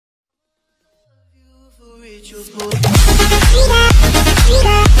Hello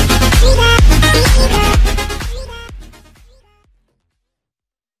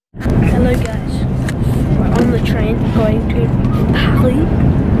guys, we're on the train going to Paris.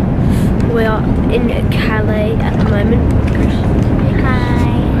 We are in Calais at the moment.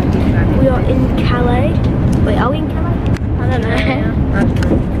 Hi. We are in Calais. Wait, are we in Calais? I don't know.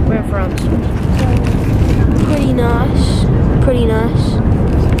 We're in France. Pretty nice. Pretty nice.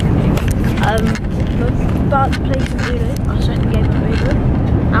 About to play some Uno. Our second game of Uno.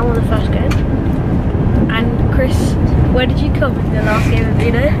 I'm on the first game. And Chris, where did you come in the last game of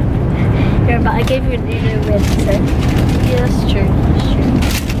Uno? Yeah, but I gave you an Uno win, so yeah, that's true. That's true.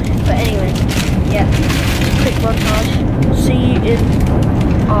 But anyway, yeah. Quick montage. See you in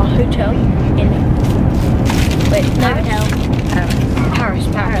our hotel in Paris.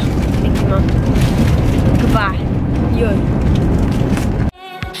 Thank you, Mum. Goodbye. Yo.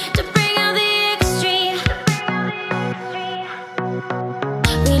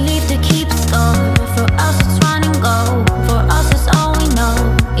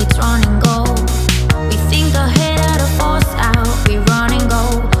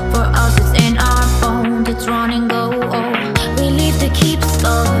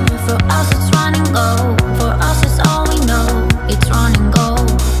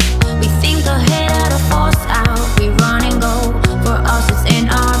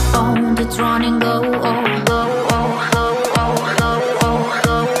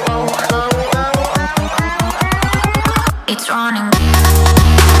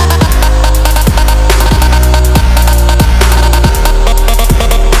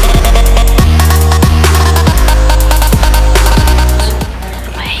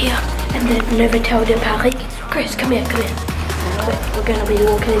 Hotel de Paris. Chris, come here. We're gonna be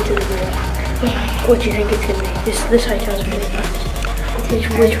walking into the room. What do you think it's gonna be? This hotel's really nice.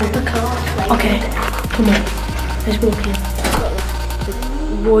 Which one? Okay, come on. Let's walk in.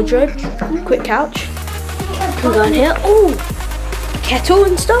 Wardrobe, quick couch. Can we go in here? Oh, kettle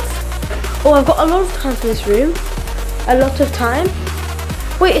and stuff. Oh, I've got a lot of time for this room. A lot of time.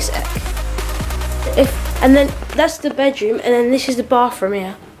 Wait a sec. And then that's the bedroom, and then this is the bathroom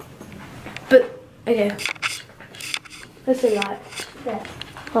here. But, okay. There's the light. There.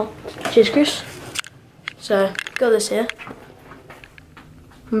 Oh, cheers, Chris. So, got this here.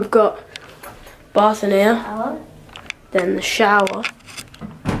 We've got bath in here. Shower. Then the shower.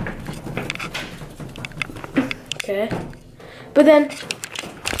 Okay. But then,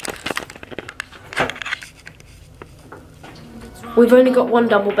 we've only got one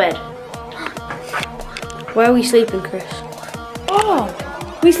double bed. Where are we sleeping, Chris? Oh!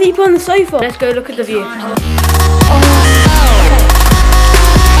 We sleep on the sofa. Let's go look at the view. Oh,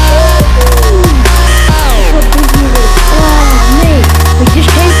 mate. We just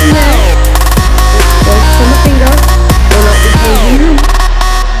came from there. There's something else.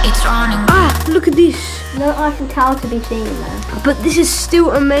 It's running. Ah, look at this. No Eiffel Tower to be seen there. But this is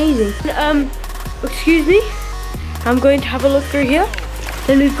still amazing. Excuse me. I'm going to have a look through here.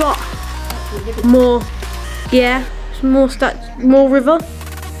 Then we've got more, yeah, some more river.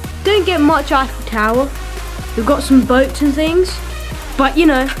 Don't get much Eiffel Tower. We've got some boats and things, but you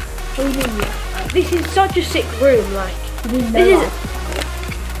know, this is such a sick room. Like, this is,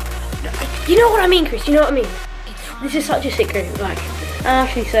 you know what I mean, Chris? You know what I mean? This is such a sick room. Like, I'm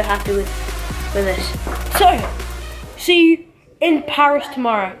actually so happy with this. So, see you in Paris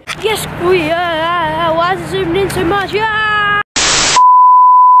tomorrow. Yes, we are. Why is it zooming in so much? Yeah.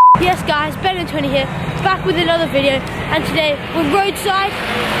 Yes, guys, Ben20 here, back with another video, and today we're roadside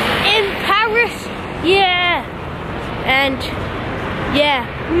in Paris. Yeah, and yeah,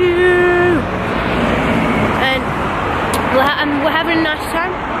 and we're having a nice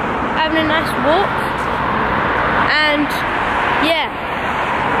time, having a nice walk, and yeah,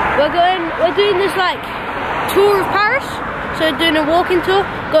 we're doing this like tour of Paris. So doing a walking tour,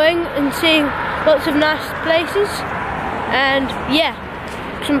 going and seeing lots of nice places, and yeah,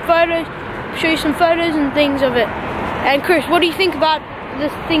 some photos, show you some photos and things of it. And Chris, what do you think about the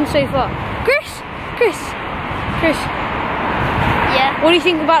thing so far? Chris? Yeah? What do you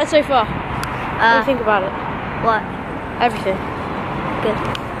think about it so far? What do you think about it? What? Everything. Good.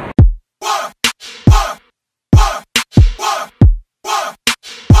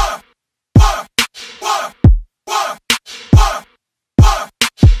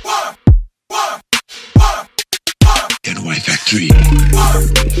 Factory.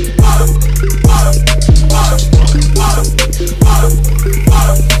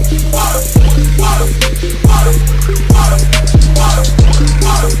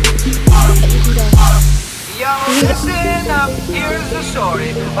 Yo, listen up, here's the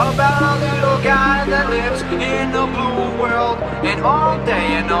story. about a little guy that lives in a blue world, and all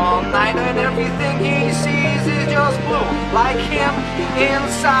day and all night, and everything he sees is just blue. Like him,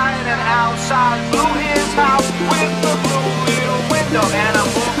 inside and outside. Blue his house with the blue little window and a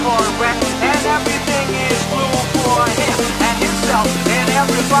blue Corvette, and everything is blue for him and himself and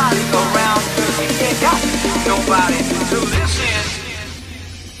everybody around, 'cause he ain't got nobody to listen.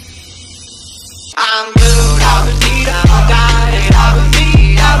 I'm blue, I would need, I would die, I would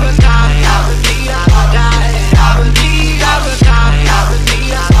need, I would die, I would need, I would die, I would need, I would die, I would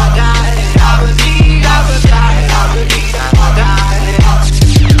need, I would die, I would need, I would die, I would need, I would die.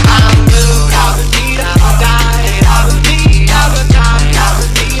 I'm blue, I would need, I would die, I would need, I would die, I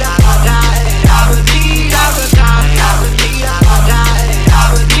would need, I would die, I would need, I would die, I would need, I would die, I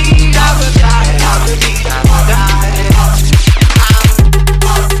would need, I would die, I would need, I would die.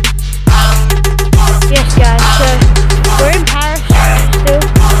 Yes guys, so we're in Paris still.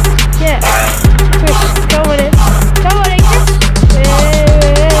 Yeah. Chris, come on in. Come on in, Chris.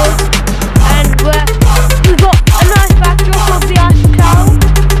 And we've got a nice backdrop of the Eiffel Tower.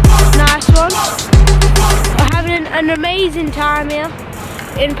 Nice one. We're having an amazing time here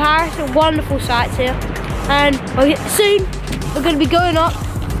in Paris. Wonderful sights here. And soon we're going to be going up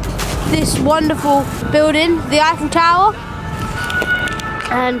this wonderful building, the Eiffel Tower.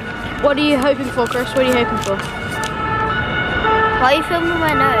 And what are you hoping for, Chris? What are you hoping for? Why are you filming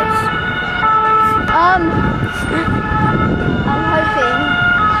my nose? I'm hoping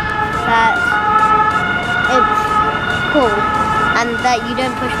that it's cool and that you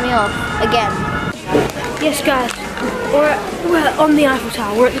don't push me off again. Yes guys, we're on the Eiffel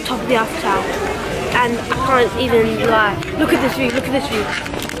Tower. We're at the top of the Eiffel Tower. And I can't even lie. Look at this view, look at this view.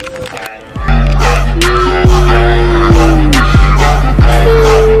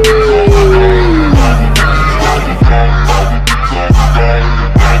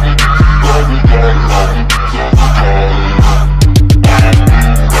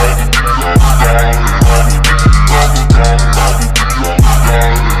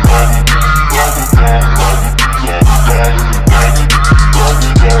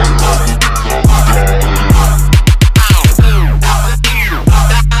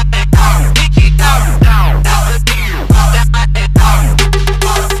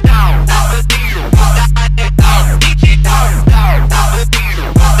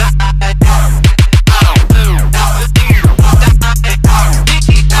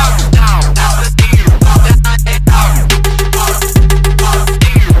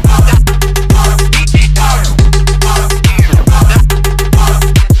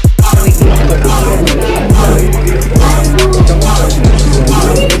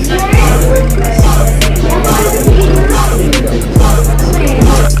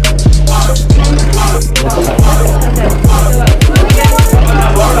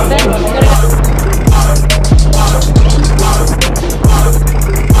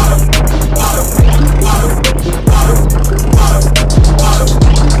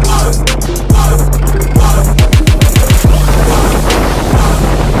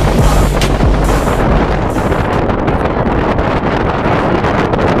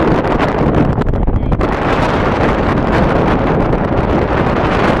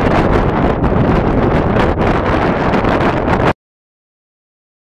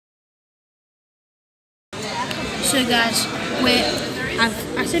 So guys,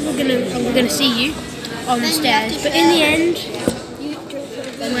 I said we're gonna see you on the stairs, but in the end,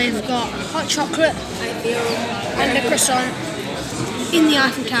 we've got hot chocolate and a croissant in the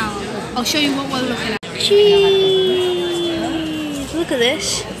Eiffel Tower. I'll show you what we're looking at. Cheese! Look at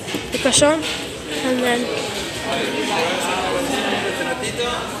this, the croissant, and then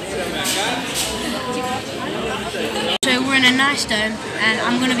so we're in a nice dome, and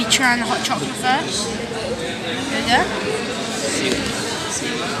I'm gonna be trying the hot chocolate first. There we go.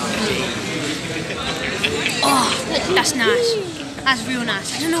 Oh, that's nice. That's real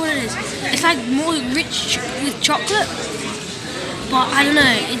nice. I don't know what it is. It's like more rich with chocolate, but I don't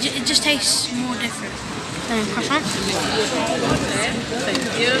know. It just tastes more different. Croissant. Thank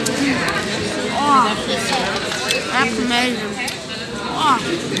you. Oh, that's amazing. Oh,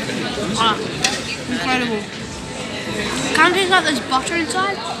 incredible. Kind of tastes like there's butter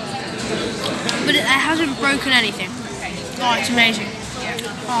inside, but it hasn't broken anything. Oh, it's amazing.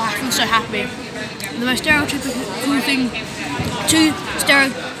 Oh, I feel so happy. The most stereotypical thing, two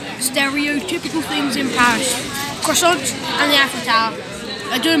stereotypical things in Paris: croissants and the Eiffel Tower.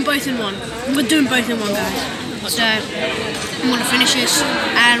 I'm doing both in one. We're doing both in one, guys. So I'm gonna finish this,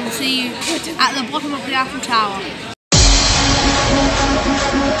 and we'll see you at the bottom of the Eiffel Tower.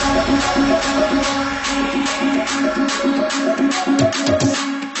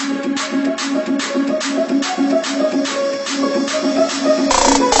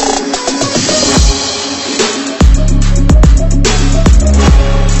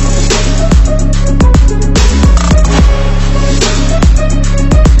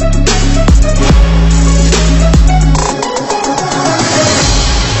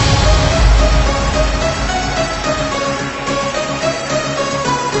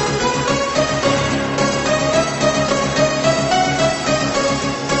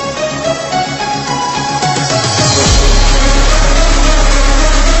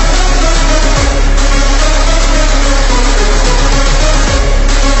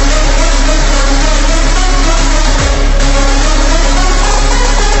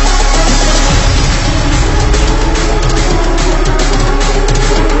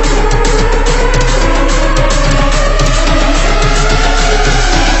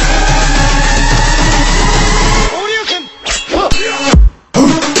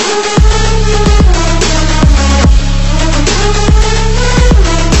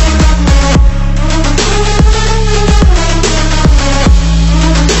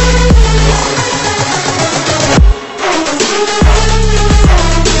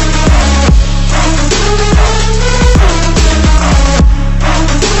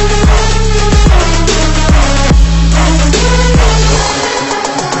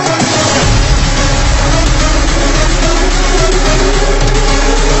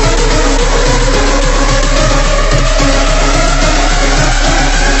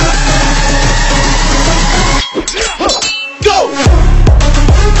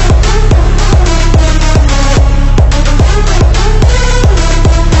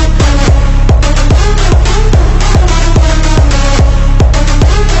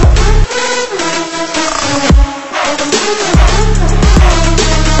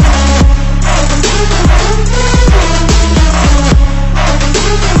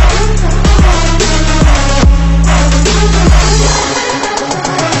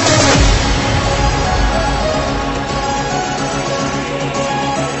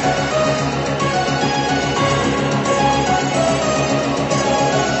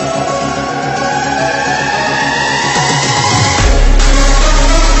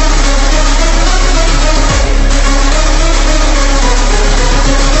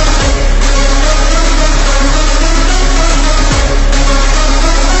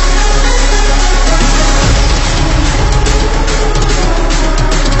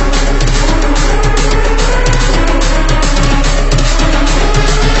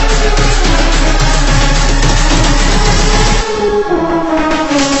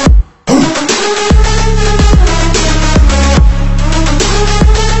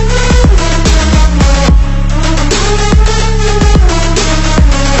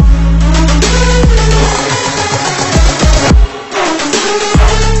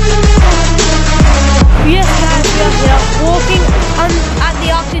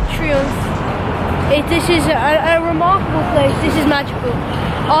 this is a remarkable place. This is magical.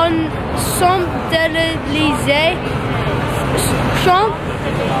 On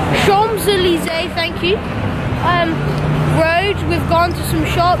Champs-Élysées, thank you. Road, we've gone to some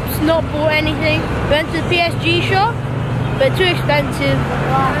shops, not bought anything. Went to the PSG shop, but too expensive.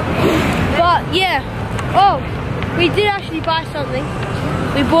 But yeah, oh, we did actually buy something.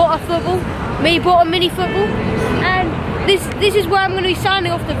 We bought a football. Me bought a mini football, and this is where I'm going to be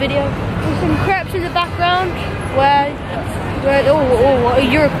signing off the video. With some crepes in the background.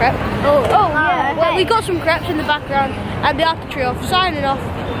 You're a crepe. Yeah. Well, we got some crepes in the background and the after tree off. Signing off.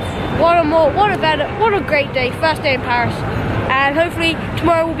 What a great day. First day in Paris, and hopefully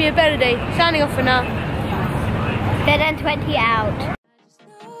tomorrow will be a better day. Signing off for now. Better than 20 out.